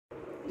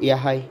Yeah,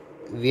 hi.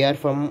 We are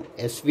from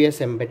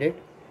svsembedded.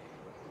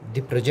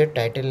 The project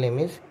title name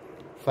is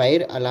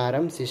Fire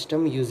Alarm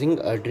System using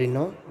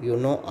Arduino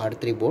Uno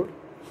R3 board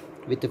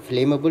with a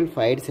flammable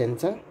fire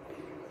sensor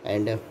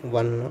and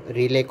one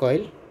relay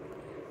coil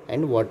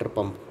and water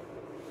pump.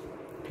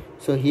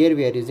 So here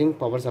we are using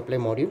power supply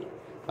module,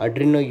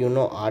 Arduino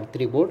Uno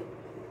R3 board,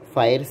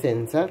 fire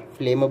sensor,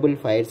 flammable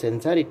fire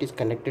sensor. It is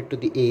connected to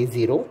the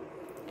A0.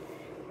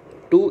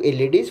 Two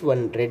LEDs,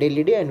 one red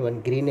LED and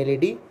one green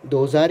LED.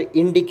 Those are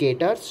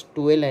indicators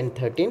 12 and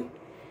 13.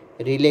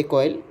 Relay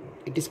coil,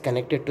 it is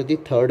connected to the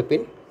third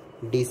pin.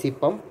 DC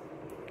pump,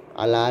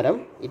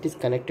 alarm, it is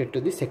connected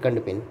to the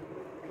second pin.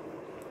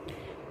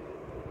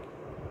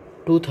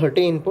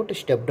 230 input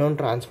step down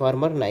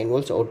transformer, 9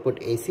 volts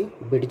output AC,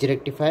 bridge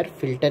rectifier,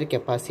 filter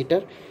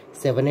capacitor,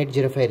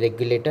 7805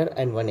 regulator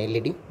and one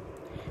LED,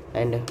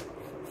 and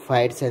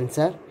fire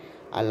sensor,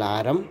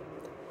 alarm,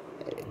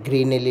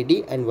 green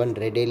LED and one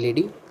red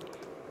LED,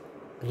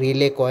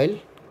 relay coil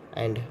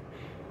and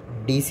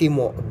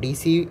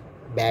DC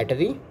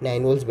battery,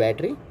 9 volts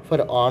battery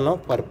for on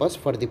off purpose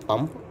for the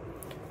pump.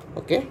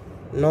 Okay,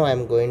 now I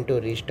am going to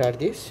restart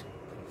this.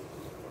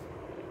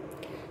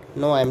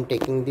 Now I am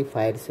taking the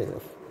fire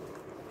sensor.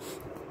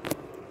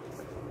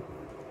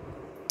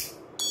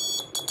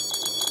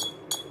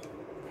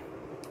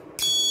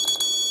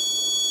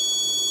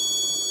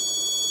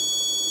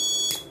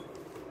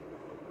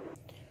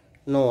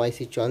 Now I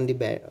switch on the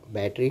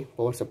battery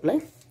power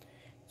supply.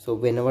 So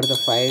whenever the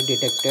fire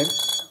detected,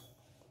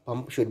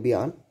 pump should be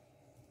on.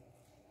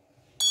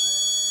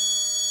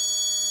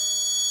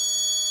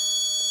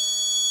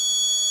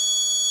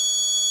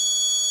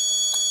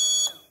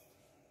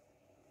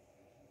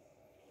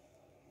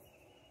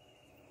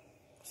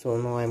 So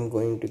now I am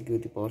going to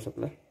give the power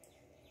supply.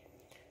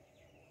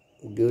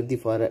 Give the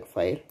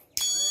fire.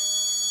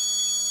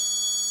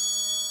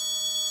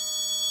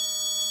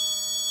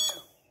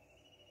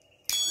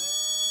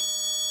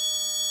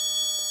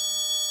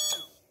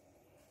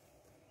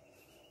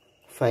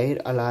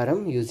 Fire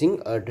alarm using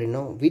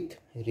Arduino with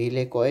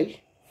relay coil,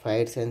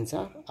 fire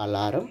sensor,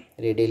 alarm,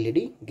 red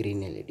LED,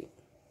 green LED.